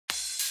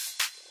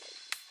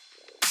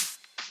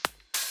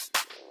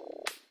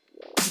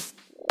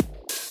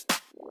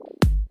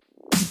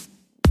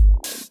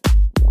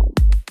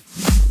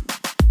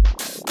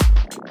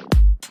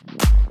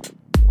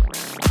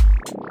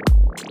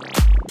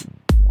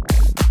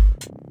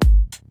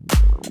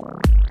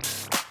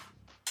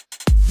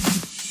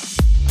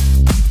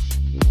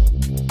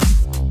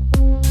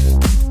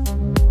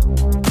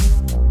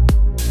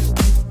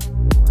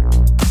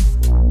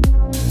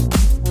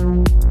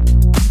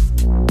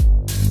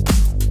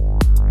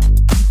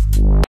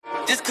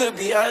could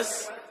be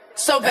us.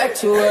 So back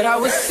to what I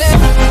was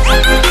saying.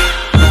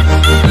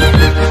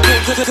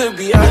 Could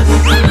be us.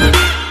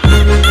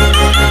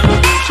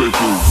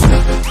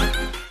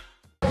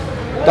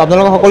 তো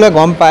আপোনালোক সকলোৱে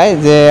গম পায়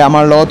যে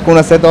আমাৰ লগত কোন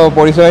আছে তো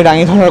পৰিচয়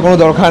দাঙি ধৰাৰ কোনো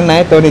দৰকাৰ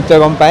নাই তো নিশ্চয়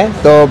গম পায়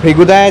তো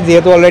ভৃগুদাই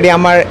যেহেতু অলৰেডি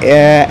আমাৰ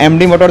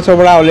MD মটৰছৰ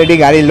পৰা অলৰেডি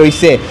গাড়ী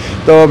লৈছে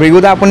তো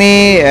ভৃগুদা আপুনি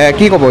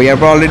কি ক'ব ইয়াৰ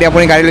পৰা অলৰেডি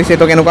আপুনি গাড়ী লৈছে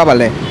তো কেনেকুৱা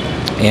পালে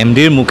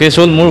MDৰ মুকেশ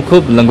হ'ল মোৰ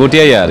খুব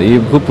লংগতীয়া ইয়াৰ ই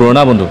খুব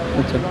পুৰণা বন্ধু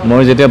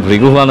মই যেতিয়া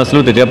ভৃগু হোৱা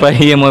নাছিলোঁ তেতিয়াৰ পৰা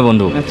সিয়ে মই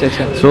বন্ধু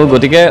চ'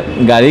 গতিকে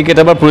গাড়ী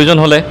কেতিয়াবা প্ৰয়োজন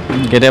হ'লে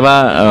কেতিয়াবা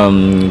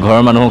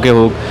ঘৰৰ মানুহকে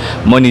হওক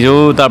মই নিজেও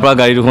তাৰ পৰা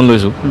গাড়ী দুখন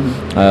লৈছোঁ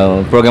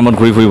প্ৰগ্ৰেমত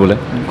ঘূৰি ফুৰিবলৈ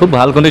খুব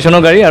ভাল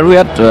কণ্ডিশ্যনৰ গাড়ী আৰু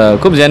ইয়াত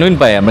খুব জেনুইন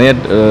পায় আমাৰ ইয়াত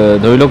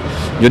ধৰি লওক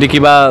যদি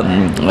কিবা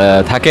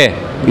থাকে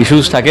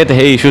ইছ্যুজ থাকে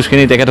সেই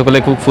ইছ্যুজখিনি তেখেতসকলে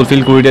খুব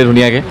ফুলফিল কৰি দিয়ে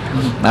ধুনীয়াকৈ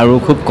আৰু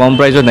খুব কম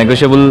প্ৰাইজত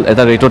নেগচিয়েবল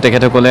এটা ৰেটত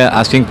তেখেতসকলে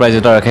আস্কিং প্ৰাইজ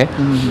এটা ৰাখে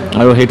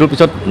আৰু সেইটোৰ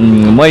পিছত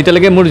মই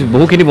এতিয়ালৈকে মোৰ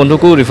বহুখিনি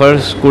বন্ধুকো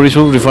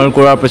ৰিফাৰ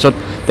কৰাৰ পিছত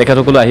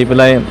তেখেতসকলে আহি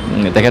পেলাই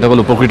তেখেতসকল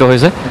উপকৃত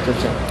হৈছে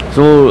চ'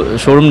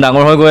 শ্ব'ৰুম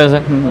ডাঙৰ হৈ গৈ আছে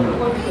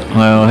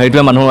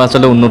সেইটোৱে মানুহৰ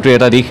আচলতে উন্নতিৰ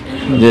এটা দিশ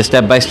যে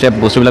ষ্টেপ বাই ষ্টেপ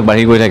বস্তুবিলাক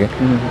বাঢ়ি গৈ থাকে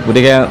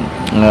গতিকে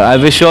I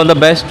wish you all the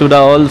best to the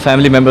all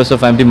family members of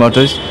MD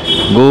Motors.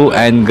 Go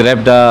and grab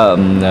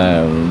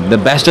the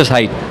bestest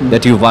height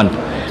that you want.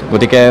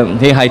 গতিকে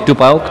সেই হাইটটো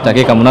পাওক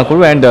তাকে কামনা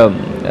কৰোঁ এণ্ড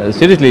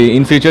চিৰিয়াছলি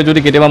ইন ফিউচাৰ যদি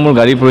কেতিয়াবা মোৰ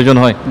গাড়ীৰ প্ৰয়োজন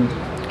হয়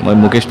মই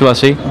মুকেশটো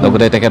আছেই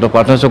লগতে তেখেতৰ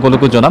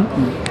পাৰ্টনাৰসকলকো জনাম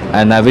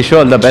and I wish U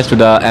all the best to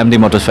the MD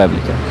Motors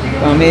family.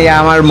 আমি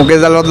আমাৰ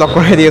মুকেশদাৰ লগত লগ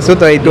কৰাই দি আছোঁ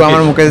তো এইটো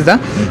আমাৰ মুকেশদা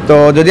তো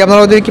যদি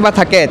আপোনালোকৰ যদি কিবা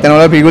থাকে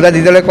তেনেহ'লে ভৃগুদা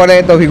যিদৰে কৰে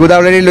তো ভৃগুদা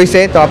অলৰেডি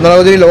লৈছে তো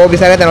আপোনালোকে যদি ল'ব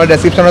বিচাৰে তেনেহ'লে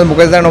ডেছক্ৰিপশ্যনত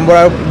মুকেশদাৰ নম্বৰ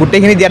আৰু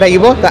গোটেইখিনি দিয়া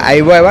থাকিব তো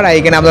আহিব এবাৰ আহি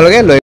কিনে আপোনালোকে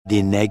লৈ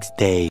The next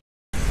day.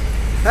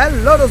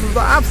 हेलो दोस्तों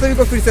तो आप सभी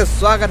को फिर से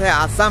स्वागत है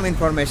आसाम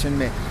इन्फॉर्मेशन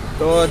में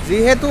तो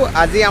जीहेतु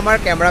आज आमार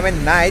कैमरामैन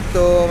नाइ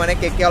तो माने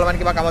के अलमान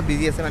किबा कामत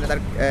बिजी আছে মানে তার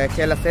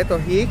খেল আছে তো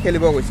হি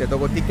খেলিব গৈছে তো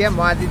গতিকে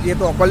মই আজি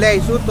যেহেতু অকলে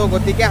আইছো তো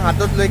গতিকে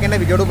হাতত লৈ কেনে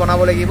ভিডিওটো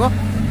বনাব লাগিব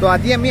তো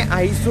আজি আমি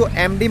আহিছো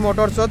MD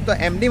মটৰছত তো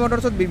MD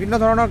মটৰছত বিভিন্ন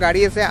ধৰণৰ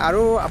গাড়ী আছে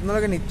আৰু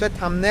আপোনালোকে নিশ্চয়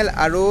থাম্বনেল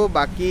আৰু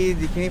বাকি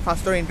যিখিনি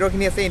ফাৰ্ষ্টৰ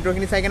ইন্ট্ৰোখিনি আছে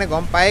ইন্ট্ৰোখিনি চাই কেনে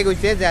গম পাই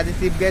গৈছে যে আজি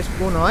চিফ গেষ্ট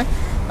কোন হয়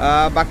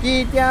বাকি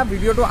এতিয়া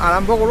ভিডিওটো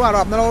আৰম্ভ কৰোঁ আৰু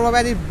আপোনালোকৰ বাবে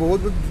আজি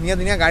বহুত ধুনীয়া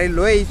ধুনীয়া গাড়ী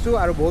লৈ আহিছোঁ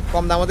আৰু বহুত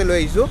কম দামতে লৈ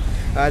আহিছোঁ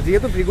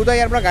যেহেতু ভৃগুদা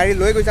ইয়াৰ পৰা গাড়ী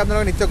লৈ গৈছে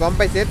আপোনালোকে নিশ্চয় গম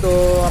পাইছে তো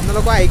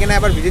আপোনালোকে আহি কিনে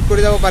এবাৰ ভিজিট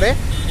কৰি যাব পাৰে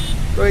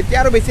তো এতিয়া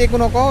আৰু বেছি একো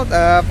নকওঁ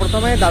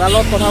প্ৰথমে দাদাৰ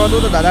লগত কথা পাতোঁ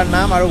তো দাদাৰ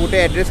নাম আৰু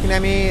গোটেই এড্ৰেছখিনি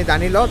আমি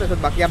জানি লওঁ তাৰপিছত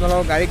বাকী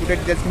আপোনালোকৰ গাড়ী গোটেই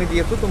ডিটেইলছখিনি দি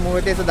আছোঁ তো মোৰ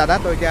সৈতে আছে দাদা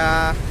তো এতিয়া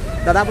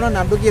দাদা আপোনাৰ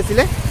নামটো কি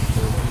আছিলে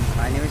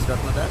মাই নেম ইজ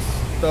ৰত্ন দাস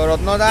তো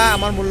ৰত্ন দা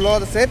আমাৰ মোৰ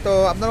লগত আছে তো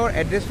আপোনালোকৰ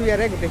এড্ৰেছটো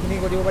ইয়াৰে গোটেইখিনি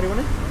কৈ দিব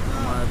পাৰিবনে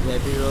আমাৰ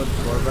VIP ৰোড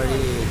বৰবাৰী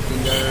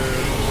টিংগাৰ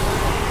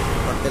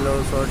হোটেলৰ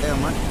ওচৰতে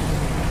আমাৰ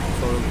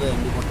শ্ব'ৰুমটো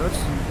MD মটৰ্ছ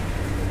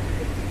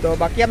তো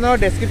বাকি আপোনালোকৰ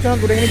ডেছক্ৰিপশ্যনত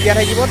গোটেইখিনি দিয়া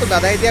থাকিব তো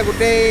দাদা এতিয়া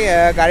গোটেই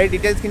গাড়ীৰ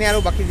ডিটেইলছখিনি আৰু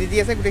বাকি যি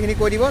আছে গোটেইখিনি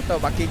কৈ দিব তো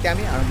বাকি এতিয়া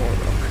আমি আৰম্ভ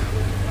কৰোঁ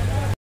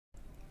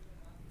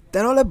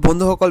তেনেহ'লে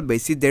বন্ধুসকল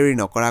বেছি দেৰি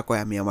নকৰাকৈ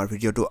আমি আমাৰ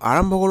ভিডিঅ'টো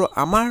আৰম্ভ কৰোঁ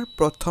আমাৰ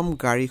প্ৰথম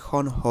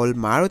গাড়ীখন হ'ল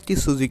মাৰুতি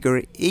ছুজুকিৰ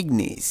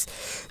ইগনিছ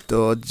তো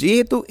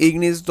যেহেতু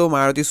ইগনিছ তো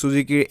মাৰুতি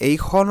ছুজুকিৰ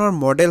এইখনৰ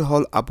মডেল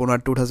হ'ল আপোনাৰ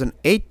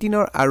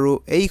 2018 আৰু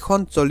এইখন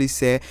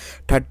চলিছে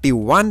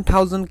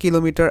 31,000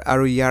 কিলোমিটাৰ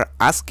আৰু ইয়াৰ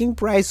আস্কিং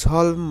প্ৰাইচ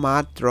হ'ল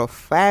মাত্ৰ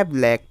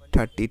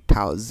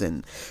 5,30,000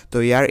 তো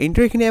ইয়াৰ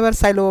ইণ্টাৰভিউখিনি এবাৰ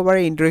চাই ল'ব পাৰে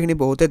ইণ্টাৰভিউখিনি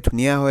বহুতে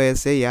ধুনীয়া হৈ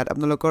আছে ইয়াত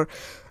আপোনালোকৰ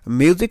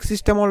মিউজিক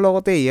সিস্টেমৰ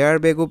লগতে এয়াৰ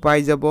বেগো পাই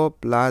যাব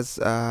প্লাস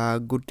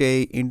গুটেই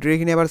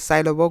ইন্টাৰভিউখিনি এবাৰ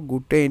চাই ল'ব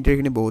গুটেই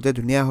ইন্টাৰভিউখিনি বহুতে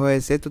ধুনীয়া হৈ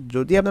আছে তো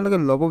যদি আপোনালোকে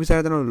ল'ব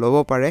বিচাৰে তেনে ল'ব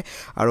পাৰে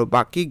আৰু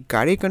বাকি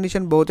গাড়ী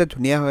কণ্ডিশ্যন বহুতে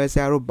ধুনীয়া হৈ আছে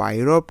আৰু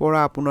বাহিৰৰ পৰা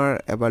আপোনাৰ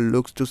এবাৰ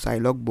লুকছটো চাই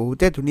লওক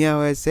বহুতে ধুনীয়া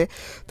হৈ আছে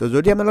তো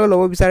যদি আপোনালোকে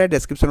ল'ব বিচাৰে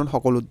ডেছক্ৰিপশ্যনত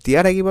সকলো দিয়া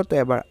থাকিব তো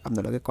এবাৰ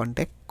আপোনালোকে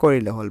কন্টেক্ট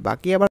কৰিলে হ'ল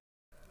বাকি এবাৰ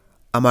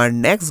আমাৰ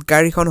নেক্সট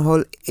গাড়ীখন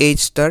হ'ল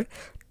H-Star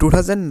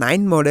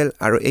 2009 মডেল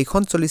আৰু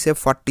এইখন চলিছে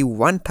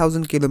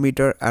 41,000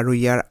 কিলোমিটাৰ আৰু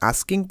ইয়াৰ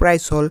আস্কিং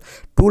প্ৰাইচ হ'ল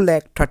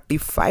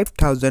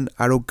 2,35,000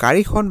 আৰু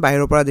গাড়ীখন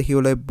বাহিৰৰ পৰা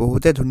দেখিবলৈ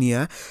বহুতে ধুনীয়া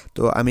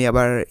তো আমি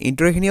এবাৰ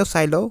ইন্টাৰভিউখিনিও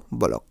চাই লওঁ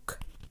বলক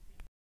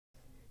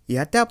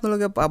ইয়াতে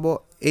আপোনালোকে পাব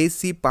AC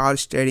power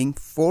steering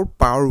 4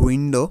 power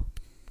window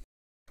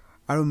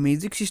আৰু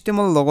মিউজিক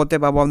সিস্টেমৰ লগতে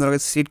পাব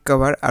আপোনালোকে সিট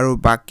কভাৰ আৰু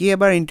বাকি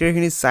এবাৰ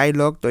ইন্টাৰভিউখিনি চাই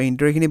লওক তো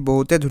ইন্টাৰভিউখিনি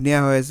বহুতে ধুনীয়া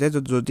হৈ আছে তো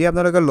যদি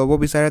আপোনালোকে ল'ব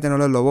বিচাৰে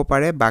তেনেহ'লে ল'ব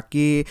পাৰে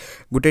বাকি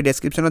গোটেই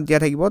ডেছক্ৰিপশ্যনত দিয়া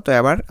থাকিব তো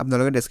এবাৰ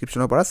আপোনালোকে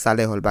ডেছক্ৰিপশ্যনৰ পৰা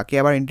চালে হ'ল বাকি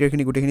এবাৰ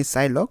ইন্টাৰভিউখিনি গোটেইখিনি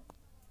চাই লওক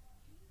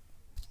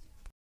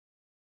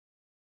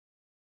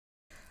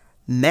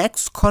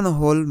নেক্সটখন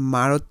হ'ল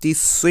মাৰুতি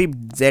ছুইফট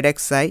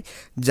ZXi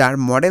যাৰ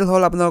মডেল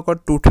হ'ল আপোনালোকৰ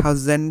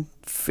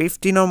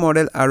 2015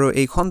 মডেল আৰু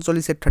এইখন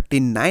চলিছে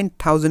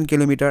 39,000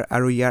 কিলোমিটাৰ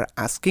আৰু ইয়াৰ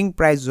আস্কিং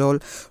প্ৰাইচ হ'ল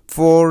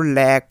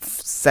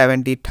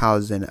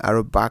 4,70,000 আৰু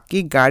বাকি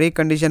গাড়ী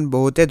কণ্ডিশ্যন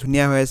বহুতে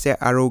ধুনীয়া হৈ আছে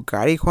আৰু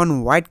গাড়ীখন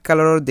হোৱাইট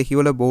কালাৰৰ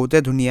দেখিবলৈ বহুতে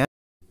ধুনীয়া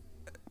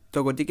তো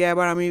গতিকে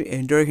এবাৰ আমি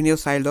ইন্টাৰভিউখিনিও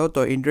চাই লওঁ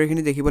তো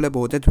ইন্টাৰভিউখিনি দেখিবলৈ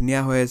বহুতে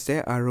ধুনীয়া হৈ আছে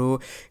আৰু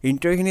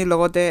ইন্টাৰভিউখিনিৰ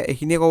লগতে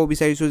এইখিনি ক'ব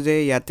বিচাৰিছোঁ যে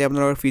ইয়াতে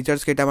আপোনালোকৰ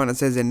ফিচাৰ্ছ কেইটামান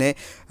আছে যেনে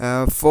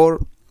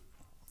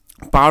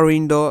পাৱাৰ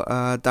উইণ্ডো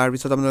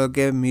তাৰপিছত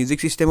আপোনালোকে মিউজিক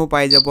চিষ্টেমো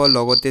পাই যাব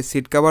লগতে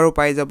সিট কভাৰো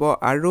পাই যাব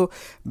আৰু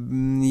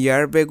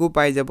ইয়াৰ বেগো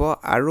পাই যাব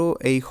আৰু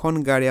এইখন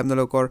গাড়ী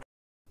আপোনালোকৰ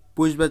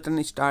পুশ বাটন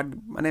ষ্টাৰ্ট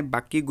মানে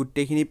বাকি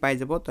গুটেখিনি পাই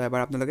যাব তো এবাৰ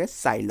আপোনালোকে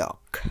চাই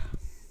লওক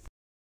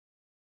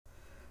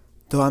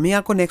তো আমি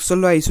আকৌ নেক্সট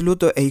লৈ আহিছিলোঁ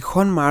তো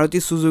এইখন মাৰুতি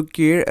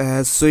সুজুকিৰ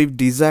সুইফট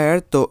ডিজায়াৰ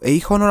তো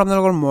এইখনৰ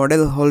আপোনালোকৰ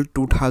মডেল হ'ল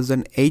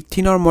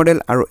 2018 মডেল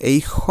আৰু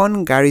এইখন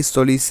গাড়ী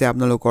চলিছে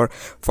আপোনালোকৰ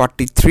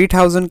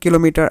 43000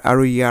 কিলোমিটাৰ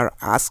আৰু ইয়াৰ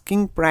আস্কিং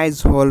প্ৰাইস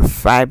হ'ল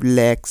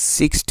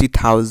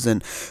 5,60,000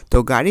 তো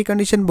গাড়ী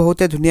কন্ডিশন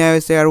বহুতে ধুনীয়া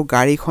হৈছে আৰু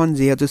গাড়ীখন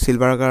যেহেতু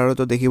সিলভাৰ কালাৰ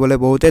তো দেখিবলৈ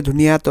বহুতে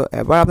ধুনীয়া তো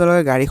এবাৰ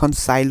আপোনালোকে গাড়ীখন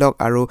চাই লওক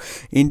আৰু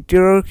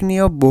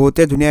ইন্টেৰিয়ৰখিনিও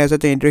বহুতে ধুনীয়া হৈছে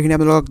তো ইন্টেৰিয়ৰখিনি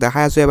আপোনালোকক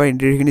দেখাই আছো এবাৰ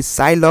ইন্টেৰিয়ৰখিনি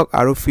চাই লওক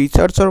আৰু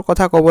ফিচাৰ্ছৰ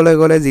কথা ক'বলৈ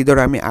গ'লে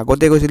যিদৰে আমি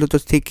আগতে কৈছিলোঁ তো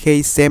ঠিক সেই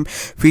সেম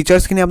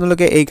ফিচাৰ্ছখিনি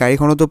আপোনালোকে এই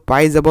গাড়ীখনতো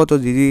পাই যাব তো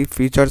যি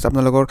ফিচাৰ্ছ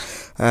আপোনালোকৰ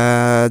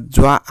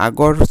যোৱা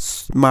আগৰ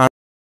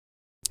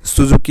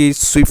সুজুকি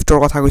সুইফটৰ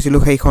কথা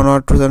কৈছিলোঁ সেইখনৰ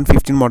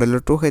 2015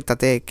 মডেলৰটো সেই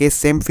তাতে একে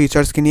সেম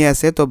ফিচাৰ্ছখিনি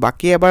আছে তো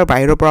বাকি এবাৰ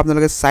বাহিৰৰ পৰা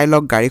আপোনালোকে চাই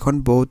লওক গাড়ীখন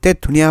বহুতে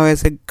ধুনীয়া হৈ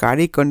আছে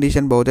গাড়ী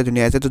কন্ডিশন বহুতে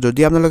ধুনীয়া আছে তো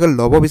যদি আপোনালোকে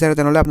ল'ব বিচাৰে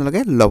তেনেহ'লে আপোনালোকে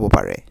ল'ব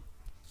পাৰে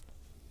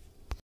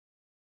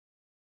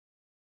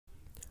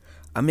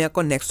আমি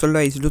আকৌ নেক্সট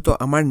লৈ আহিছিলোঁ তো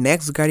আমাৰ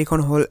নেক্সট গাড়ীখন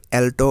হ'ল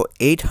এল্টো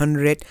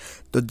 800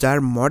 তো যাৰ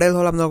মডেল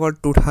হ'ল আপোনালোকৰ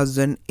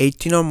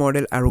 2018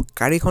 মডেল আৰু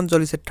গাড়ীখন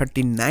চলিছে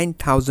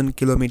 39,000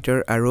 কিলোমিটাৰ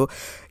আৰু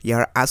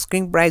ইয়াৰ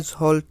আস্কিং প্ৰাইস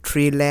হ'ল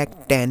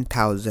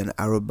 3,10,000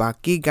 আৰু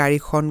বাকি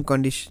গাড়ীখন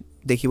কন্ডিশন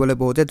দেখিবলৈ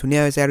বহুতে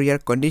ধুনীয়া হৈছে আৰু ইয়াৰ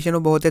কন্ডিশনো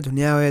বহুতে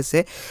ধুনীয়া হৈ আছে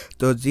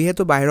তো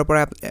যেহেতু বাহিৰৰ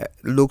পৰা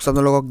লুকছ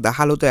আপোনালোকক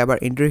দেখালো তো এবাৰ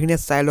ইন্টেৰিয়ৰখিনি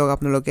চাই লওক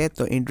আপোনালোকে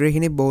তো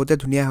ইন্টেৰিয়ৰখিনি বহুতে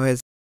ধুনীয়া হৈ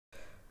আছে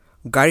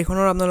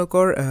গাড়ীখনৰ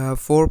আপোনালোকৰ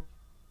 4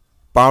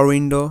 পাৱাৰ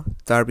উইণ্ডো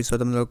তাৰ পিছত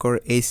আপোনালোকৰ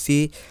এসি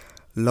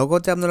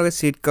লগতে আপোনালোকে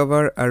সিট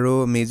কভাৰ আৰু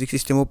মিউজিক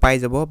সিস্টেমো পাই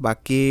যাব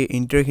বাকি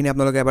ইন্টেৰিয়ৰখিনি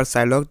আপোনালোকে এবাৰ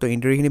চাই লওক তো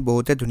ইন্টেৰিয়ৰখিনি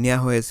বহুতে ধুনীয়া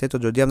হৈ আছে তো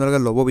যদি আপোনালোকে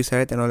ল'ব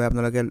বিচাৰে তেনেহ'লে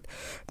আপোনালোকে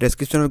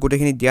ডেসক্ৰিপচনত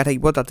গোটেইখিনি দিয়া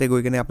থাকিব তাতে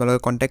গৈ কিনে আপোনালোকে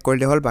কন্টাক্ট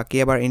কৰিলে হ'ল বাকি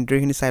এবাৰ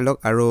ইন্টেৰিয়ৰখিনি চাই লওক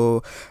আৰু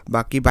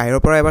বাকি বাহিৰৰ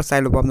পৰা এবাৰ চাই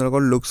ল'ব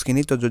আপোনালোকৰ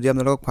লুকছখিনি তো যদি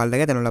আপোনালোকক ভাল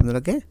লাগে তেনেহ'লে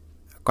আপোনালোকে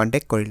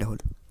কন্টাক্ট কৰিলে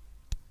হ'ল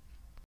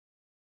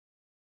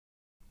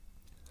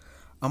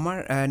আমাৰ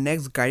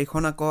নেক্সট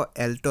গাড়ীখন আকৌ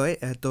এল্টয়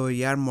তো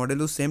ইয়াৰ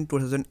মডেলো সেম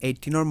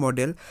 2018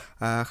 মডেল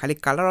খালি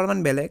কালাৰ অলপমান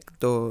বেলেগ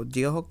তো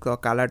যি হওক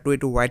কালাৰটো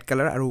এটো হোৱাইট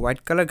কালাৰ আৰু হোৱাইট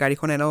কালাৰ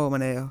গাড়ীখন এনো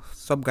মানে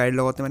সব গাড়ীৰ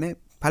লগতে মানে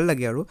ভাল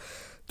লাগে আৰু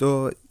তো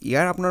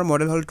ইয়াৰ আপোনাৰ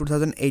মডেল হ'ল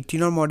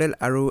 2018 মডেল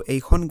আৰু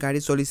এইখন গাড়ী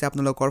চলিছে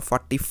আপোনালোকৰ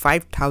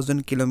 45,000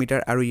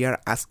 কিলোমিটাৰ আৰু ইয়াৰ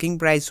আস্কিং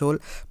প্ৰাইস হ'ল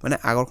মানে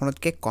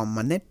আগৰখনতকে কম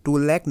মানে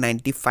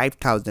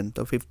 2,95,000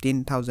 তো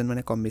 15,000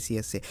 মানে কম বেছি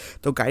আছে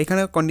তো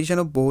গাড়ীখনৰ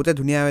কন্ডিশনো বহুতে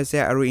ধুনীয়া হৈছে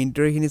আৰু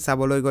ইন্টেৰিয়ৰখিনি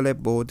চাবলৈ গ'লে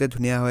বহুতে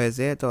ধুনীয়া হৈ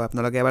আছে তো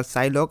আপোনালোকে এবাৰ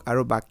চাই লওক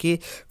আৰু বাকি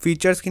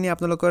ফিচাৰ্ছখিনি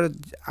আপোনালোকৰ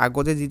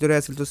আগতে যিদৰে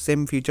আছিল তো সেম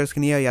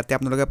ফিচাৰ্ছখিনি ইয়াতে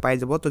আপোনালোকে পাই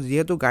যাব তো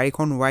যেহেতু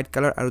গাড়ীখন হোৱাইট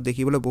কালাৰ আৰু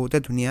দেখিবলৈ বহুতে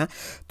ধুনীয়া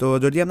তো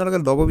যদি আপোনালোকে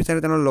ল'ব বিচাৰে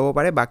তেনেহ'লে ল'ব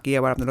পাৰে বাকি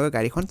এবাৰ আপোনালোকে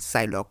গাড়ীখন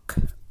চাই লওক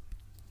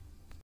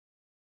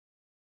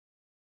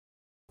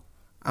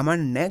আমাৰ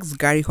নেক্সট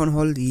গাড়ীখন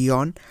হ'ল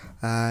ইয়ন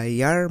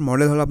ইয়াৰ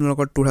মডেল হ'ল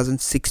আপোনালোকৰ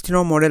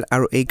 2016 মডেল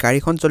আৰু এই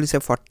গাড়ীখন চলিছে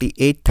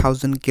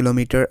 48,000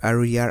 কিলোমিটাৰ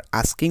আৰু ইয়াৰ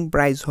আস্কিং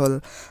প্ৰাইস হ'ল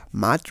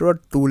মাত্ৰ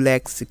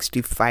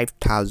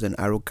 2,65,000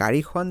 আৰু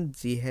গাড়ীখন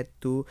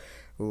যেহেতু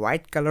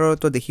হোৱাইট কালাৰৰ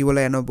তো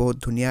দেখিবলৈ এনো বহুত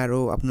ধুনীয়া আৰু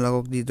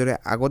আপোনালোকক যিদৰে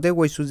আগতে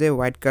কৈছোঁ যে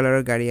হোৱাইট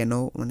কালাৰৰ গাড়ী এনো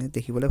মানে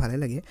দেখিবলৈ ভালে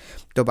লাগে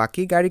তো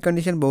বাকি গাড়ী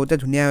কন্ডিশন বহুতে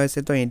ধুনীয়া হৈছে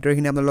তো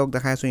ইন্টেৰিয়ৰখিনি আপোনালোকক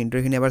দেখাই আছোঁ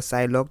ইন্টেৰিয়ৰখিনি এবাৰ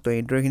চাই লওক তো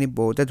ইন্টেৰিয়ৰখিনি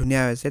বহুতে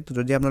ধুনীয়া হৈছে তো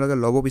যদি আপোনালোকে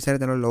ল'ব বিচাৰে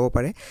তেনেহ'লে ল'ব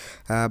পাৰে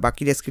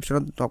বাকি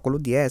ডেসক্ৰিপচনত সকলো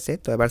দিয়া আছে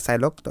তো এবাৰ চাই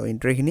লওক তো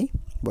ইন্টেৰিয়ৰখিনি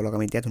বলক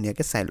আমি এতিয়া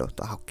ধুনীয়াকৈ চাই লওঁ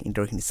তো আহক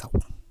ইন্টেৰিয়ৰখিনি চাওক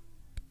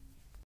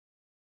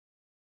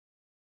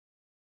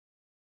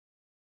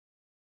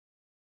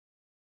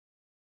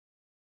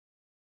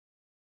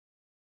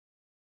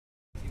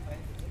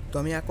তো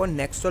আমি আকৌ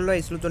নেক্সট লৈ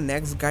আহিছিলোঁ তো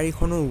নেক্সট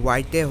গাড়ীখনো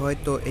হোৱাইটে হয়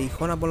তো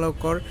এইখন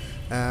আপোনালোকৰ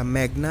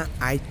মেগনা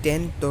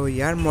i10 তো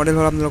ইয়াৰ মডেল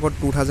হ'ল আপোনালোকৰ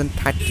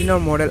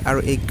 2013 মডেল আৰু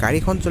এই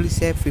গাড়ীখন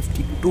চলিছে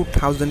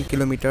 52,000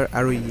 কিলোমিটাৰ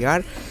আৰু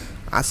ইয়াৰ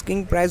আস্কিং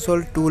প্ৰাইস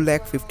হ'ল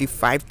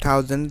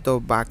 2,55,000 তো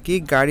বাকি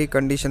গাড়ী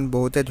কন্ডিশন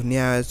বহুতে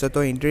ধুনীয়া হৈ আছে তো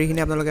ইন্টেৰিয়ৰখিনি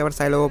আপোনালোকে এবাৰ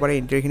চাই ল'ব পাৰে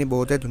ইন্টেৰিয়ৰখিনি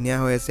বহুতে ধুনীয়া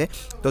হৈ আছে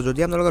তো যদি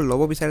আপোনালোকে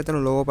ল'ব বিচাৰে তেনে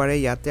ল'ব পাৰে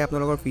ইয়াতে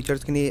আপোনালোকৰ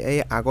ফিচাৰ্ছখিনি এই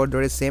আগৰ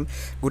দৰে সেম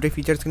গোটেই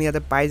ফিচাৰ্ছখিনি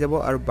ইয়াতে পাই যাব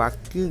আৰু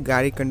বাকি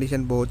গাড়ী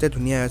কন্ডিশন বহুতে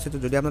ধুনীয়া হৈ আছে তো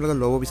যদি আপোনালোকে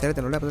ল'ব বিচাৰে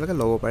তেনেহ'লে আপোনালোকে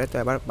ল'ব পাৰে তো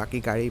এবাৰ বাকি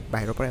গাড়ী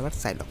বাহিৰৰ পৰা এবাৰ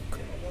চাই লওক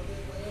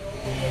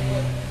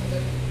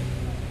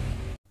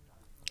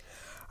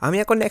আমি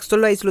আকৌ নেক্সট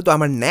লৈ আহিছিলোঁ তো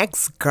আমাৰ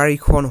নেক্সট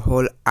গাড়ীখন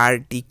হ'ল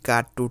আৰ্টিকা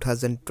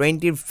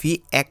 2020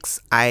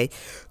 VXI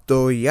তো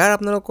ইয়াৰ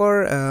আপোনালোকৰ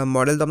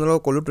মডেলটো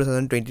আপোনালোকক ক'লোঁ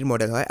 2020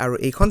 মডেল হয় আৰু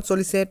এইখন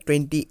চলিছে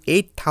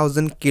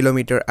 28,000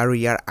 কিলোমিটাৰ আৰু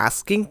ইয়াৰ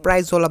আস্কিং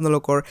প্ৰাইস হ'ল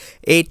আপোনালোকৰ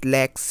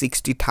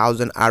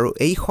 8,60,000 আৰু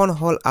এইখন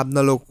হ'ল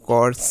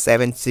আপোনালোকৰ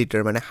 7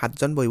 সিটাৰ মানে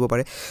 7জন বহিব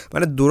পাৰে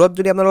মানে দূৰত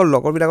যদি আপোনালোকৰ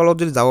লগৰবিলাকৰ লগত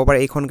যদি যাব পাৰে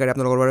এইখন গাড়ী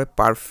আপোনালোকৰ বাবে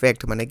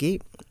পাৰফেক্ট মানে কি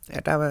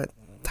এটা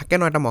থাকে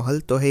ন এটা মহল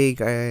তো সেই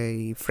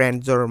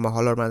ফ্ৰেণ্ডছৰ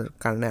মহলৰ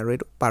কাৰণে আৰু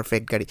এইটো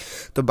পাৰফেক্ট গাড়ী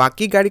তো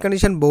বাকি গাড়ী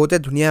কন্ডিশন বহুতে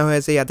ধুনীয়া হৈ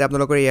আছে ইয়াতে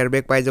আপোনালোকৰ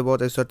এয়াৰবেগ পাই যাব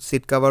তাৰপিছত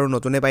সিট কভাৰো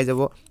নতুনে পাই যাব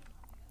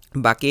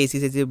বাকি এসি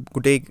সেসি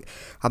গোটেই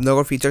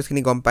আপোনালোকৰ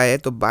ফিচাৰ্ছখিনি গম পায়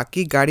তো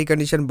বাকি গাড়ী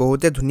কণ্ডিশ্যন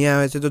বহুতে ধুনীয়া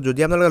হৈছে তো যদি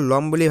আপোনালোকে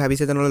ল'ম বুলি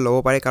ভাবিছে তেনেহ'লে ল'ব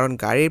পাৰে কাৰণ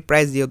গাড়ীৰ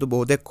প্ৰাইচ যিহেতু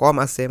বহুতে কম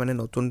আছে মানে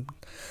নতুন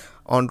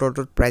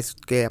অনৰোডৰ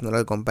প্ৰাইচকে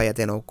আপোনালোকে গম পায়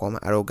ইয়াতে কম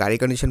আৰু গাড়ী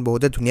কণ্ডিশ্যন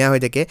বহুতে ধুনীয়া হৈ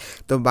থাকে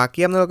তো বাকি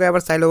আপোনালোকে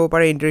এবাৰ চাই ল'ব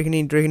পাৰে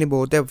ইণ্টেৰিয়ৰখিনি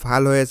বহুতে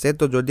ভাল হৈ আছে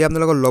তো যদি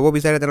আপোনালোকে ল'ব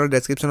বিচাৰে তেনেহ'লে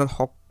ডেছক্ৰিপশ্যনত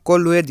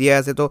সকলোৱে দিয়া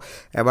আছে তো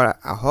এবাৰ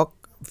আহক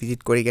ভিজিট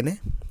কৰি কেনে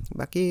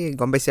বাকি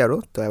গম পাইছে আৰু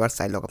তো এবাৰ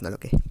চাই লওক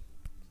আপোনালোকে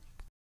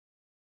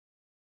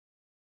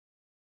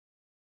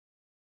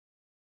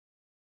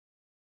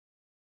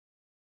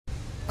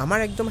আমাৰ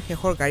একদম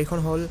শেষৰ গাড়ীখন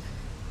হ'ল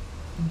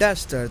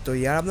ডাষ্টাৰ তো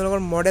ইয়াৰ আপোনালোকৰ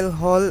মডেল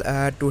হ'ল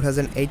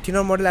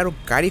 2018 মডেল আৰু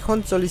গাড়ীখন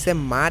চলিছে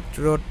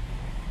মাত্ৰ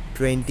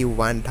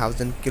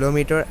 21,000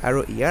 কিলোমিটাৰ আৰু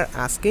ইয়াৰ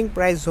আস্কিং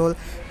প্ৰাইচ হ'ল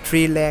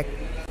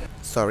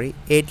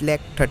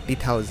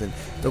 8,30,000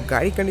 তো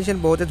গাড়ী কণ্ডিশ্যন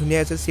বহুতে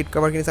ধুনীয়া আছে চিট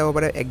কভাৰখিনি চাব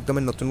পাৰে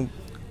একদমেই নতুন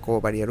ক'ব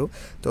পাৰি আৰু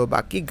তো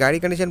বাকি গাড়ী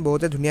কণ্ডিশ্যন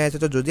বহুতে ধুনীয়া আছে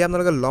তো যদি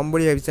আপোনালোকে ল'ম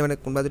বুলি ভাবিছে মানে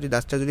কোনোবা যদি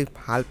ডাষ্টাৰ যদি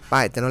ভাল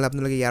পায় তেনেহ'লে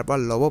আপোনালোকে ইয়াৰ পৰা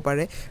ল'ব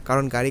পাৰে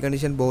কাৰণ গাড়ী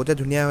কণ্ডিশ্যন বহুতে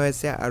ধুনীয়া হৈ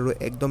আছে আৰু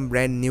একদম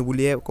ব্ৰেণ্ড নিউ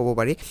বুলিয়ে ক'ব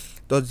পাৰি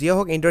তো যিয়ে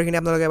হওক ইণ্টাৰভিউখিনি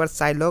আপোনালোকে এবাৰ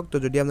চাই লওক তো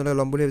যদি আপোনালোকে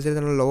ল'ম বুলি ভাবিছে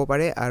তেনেহ'লে ল'ব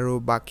পাৰে আৰু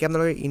বাকী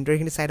আপোনালোকে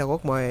ইণ্টাৰভিউখিনি চাই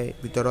থাকক মই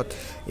ভিতৰত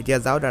এতিয়া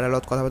যাওঁ দাদাৰ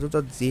লগত কথা পাতোঁ তো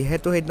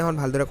যিহেতু সেইদিনাখন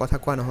ভালদৰে কথা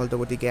কোৱা নহ'ল তো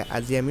গতিকে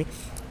আজি আমি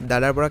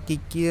দাদাৰ পৰা কি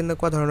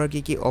এনেকুৱা ধৰণৰ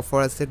কি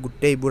অফাৰ আছে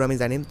গোটেইবোৰ আমি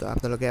জানিম তো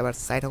আপোনালোকে এবাৰ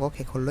চাই থাকক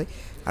শেষলৈ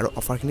আৰু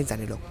অফাৰখিনি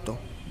জানি লওক তো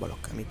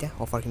বলক আমি এতিয়া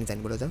অফাৰখিনি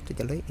জানিবলৈ যাওঁ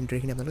তেতিয়ালৈ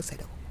ইণ্টাৰভিউখিনি আপোনালোকে চাই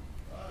থাকক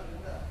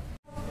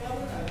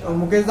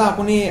মুকেশ দা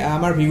আপুনি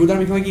আমাৰ ভিগুদাৰ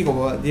বিষয়ে কি ক'ব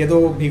যিহেতু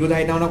ভিগুদা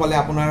সেইদিনাখনে ক'লে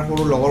আপোনাৰ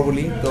সৰু লগৰ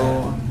বুলি তো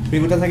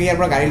ভিগুদা চাগে ইয়াৰ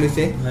পৰা গাড়ী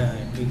লৈছে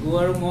ভিগু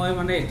আৰু মই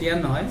মানে এতিয়া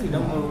নহয়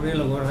একদম সৰুৰে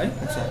লগৰ হয়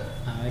আচ্ছা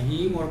সি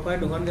মোৰ পৰা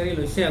দুখন গাড়ী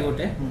লৈছে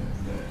আগতে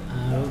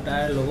আৰু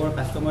তাৰ লগৰ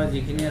কাষ্টমাৰ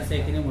যিখিনি আছে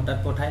সেইখিনি মোৰ তাত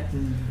পঠায়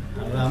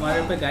আৰু আমাৰ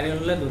ইয়াৰ পৰা গাড়ী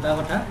ল'লে দুটা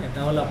কথা এটা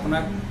হ'ল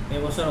আপোনাক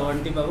এবছৰ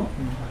ৱাৰেণ্টি পাব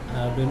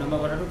আৰু দুই নম্বৰ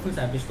কথাটো ফুল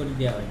ছাৰ্ভিচ কৰি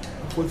দিয়া হয়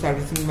ফুল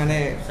ছাৰ্ভিচিং মানে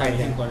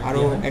আৰু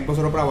এক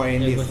বছৰৰ পৰা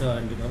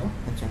ৱাৰেণ্টি পাব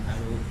আচ্ছা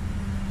আৰু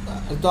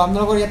তো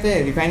আপোনালোকৰ ইয়াতে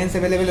ৰিফাইনেন্স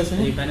এভেইলেবল আছে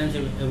ৰিফাইনেন্স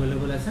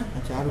এভেইলেবল আছে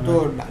আচ্ছা আৰু তো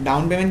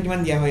ডাউন পেমেণ্ট কিমান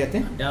দিয়া হয় ইয়াতে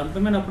ডাউন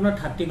পেমেণ্ট আপোনাৰ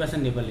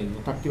 30% দিব লাগিব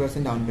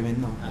 30% ডাউন পেমেণ্ট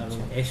ন আৰু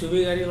এছইউভি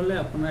গাড়ী হ'লে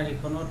আপোনাৰ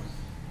সেইখনত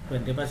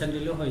 20%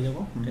 দিলেও হৈ যাব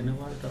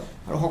তেনেকুৱা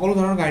আৰু সকলো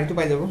ধৰণৰ গাড়ীটো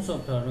পাই যাব সব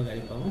ধৰণৰ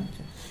গাড়ী পাব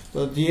তো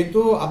যেহেতু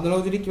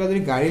আপোনালোকক যদি কিবা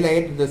যদি গাড়ী লাগে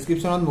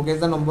ডেছক্ৰিপশ্যনত মুকেশ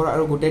দা নম্বৰ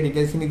আৰু গোটেই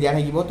ডিটেইলছখিনি দিয়া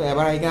থাকিব তো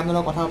এবাৰ আহি কিনে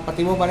আপোনালোকে কথা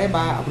পাতিব পাৰে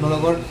বা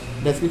আপোনালোকৰ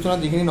ডেছক্ৰিপশ্যনত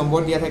যিখিনি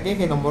নম্বৰ দিয়া থাকে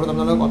সেই নম্বৰত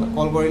আপোনালোকে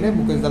কল কৰিলে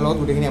মুকেশ দাৰ লগত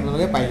গোটেইখিনি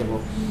আপোনালোকে পাই যাব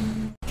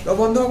তো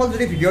বন্ধুসকল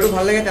যদি ভিডিঅ'টো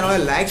ভাল লাগে তেনেহ'লে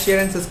লাইক শ্বেয়াৰ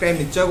এণ্ড ছাবস্ক্ৰাইব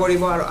নিশ্চয়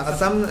কৰিব আৰু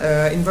আছাম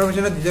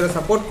ইনফৰমেশ্যনত যিদৰে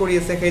ছাপোৰ্ট কৰি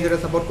আছে সেইদৰে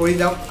ছাপোৰ্ট কৰি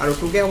যাওক আৰু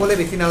তোকে হ'বলৈ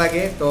বেছি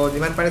নালাগে তো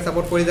যিমান পাৰে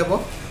ছাপোৰ্ট কৰি যাব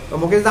তো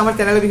মুকেশ দা আমাৰ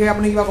চেনেলৰ বিষয়ে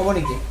আপুনি কিবা ক'ব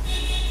নেকি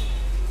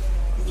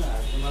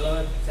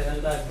তোমালোকৰ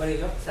চেনেলটো আগবাঢ়ি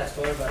যাওক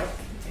ছাবস্ক্ৰাইব কৰক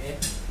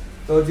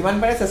তো যিমান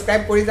পাৰে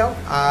ছাবস্ক্ৰাইব কৰি যাওক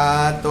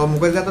তো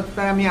মুকেশ দাত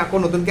আমি আকৌ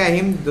নতুনকৈ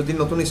আহিম যদি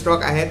নতুন ষ্টক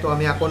আহে তো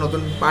আমি আকৌ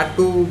নতুন পাৰ্ট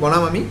 2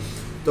 বনাম আমি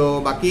তো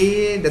বাকি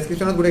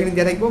ডেছক্ৰিপশ্যনত গোটেইখিনি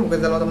দিয়া থাকিব মুকেশ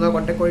দাৰ লগত আপোনালোকে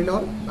কণ্টেক্ট কৰিলে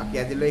হ'ল বাকি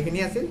আজিলৈ এইখিনি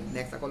আছিল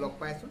নেক্সট আকৌ লগ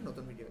পাই আছোঁ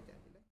নতুন ভিডিঅ'